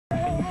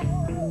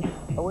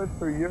I went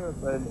through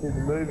Europe and did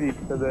a movie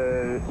for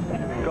the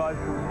guys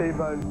from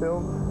T-Bone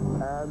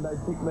Film, and they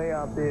picked me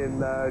up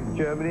in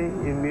Germany,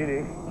 in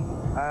Munich,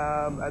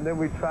 and then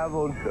we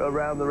travelled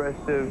around the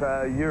rest of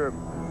Europe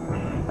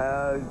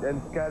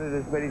and skated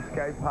as many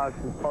skate parks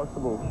as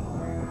possible.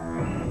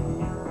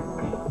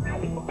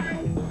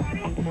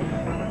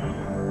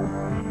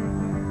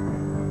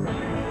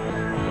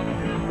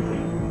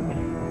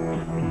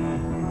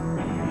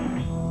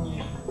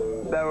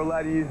 They were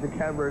allowed to use the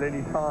camera at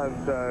any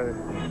time, so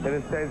in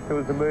a sense it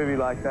was a movie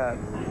like that.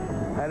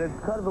 And it's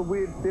kind of a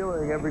weird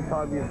feeling every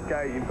time you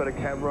skate, you've got a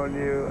camera on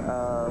you.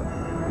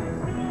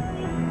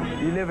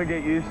 You never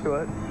get used to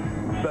it,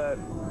 but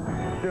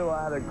still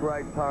I had a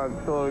great time.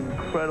 Saw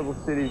incredible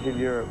cities in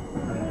Europe.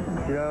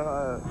 You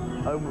know,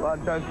 I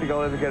don't think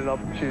I'll ever get an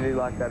opportunity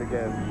like that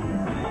again.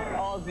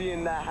 Aussie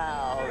in the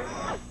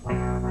house.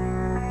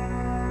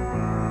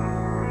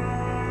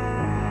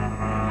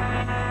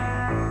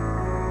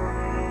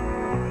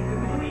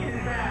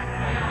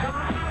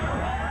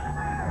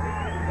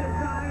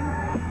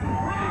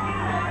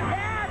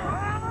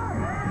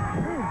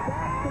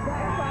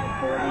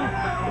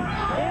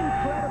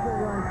 Incredible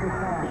run for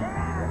Tom.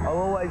 I'll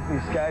always be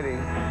skating,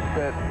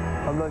 but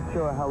I'm not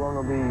sure how long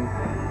I'll be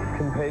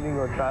competing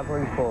or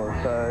traveling for.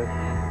 So,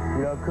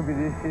 you know, it could be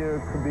this year,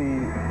 it could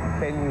be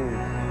 10 years.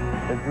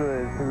 It's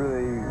a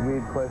really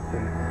weird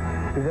question.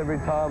 Because every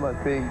time I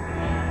think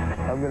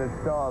I'm going to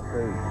stop,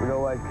 it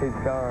always keeps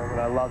going, and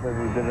I love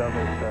every bit of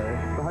it. So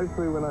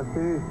hopefully when I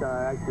finish,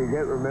 I actually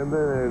get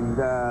remembered, and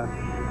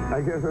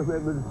I get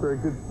remembered for a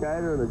good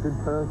skater and a good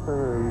person,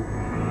 and,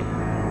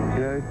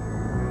 you know,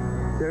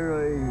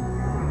 generally,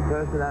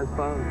 person has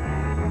fun.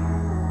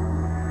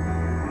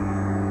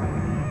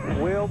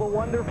 Will the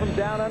wonder from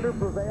Down Under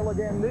prevail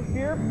again this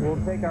year?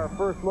 We'll take our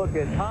first look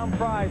at Tom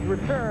Fry's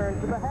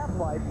return to the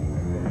half-pipe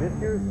in this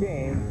year's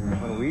game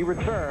when we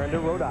return to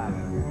Rhode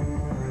Island.